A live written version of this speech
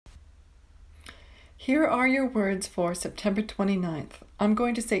Here are your words for September 29th. I'm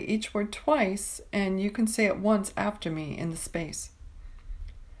going to say each word twice, and you can say it once after me in the space.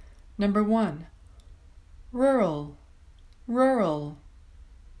 Number 1, rural, rural.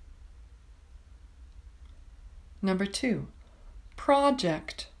 Number 2,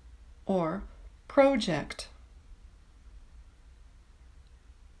 project or project.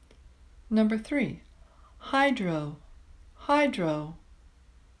 Number 3, hydro, hydro.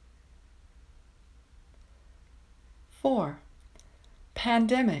 4,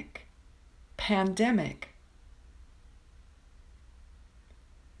 pandemic, pandemic.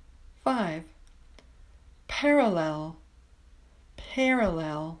 5, parallel,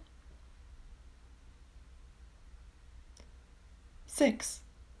 parallel. 6,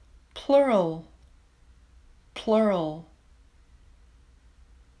 plural, plural.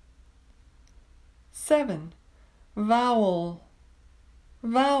 7, vowel,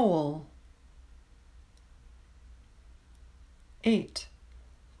 vowel. 8,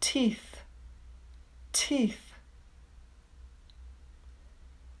 teeth, teeth.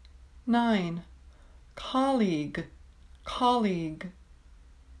 9, colleague, colleague.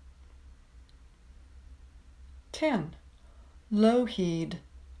 10, Lougheed,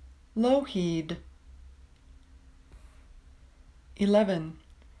 Lougheed. 11,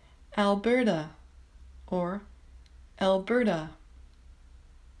 Alberta or Alberta.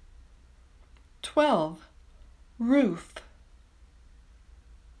 12, roof.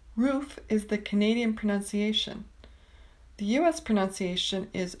 Roof is the Canadian pronunciation. The US pronunciation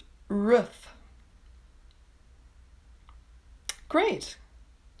is roof. Great!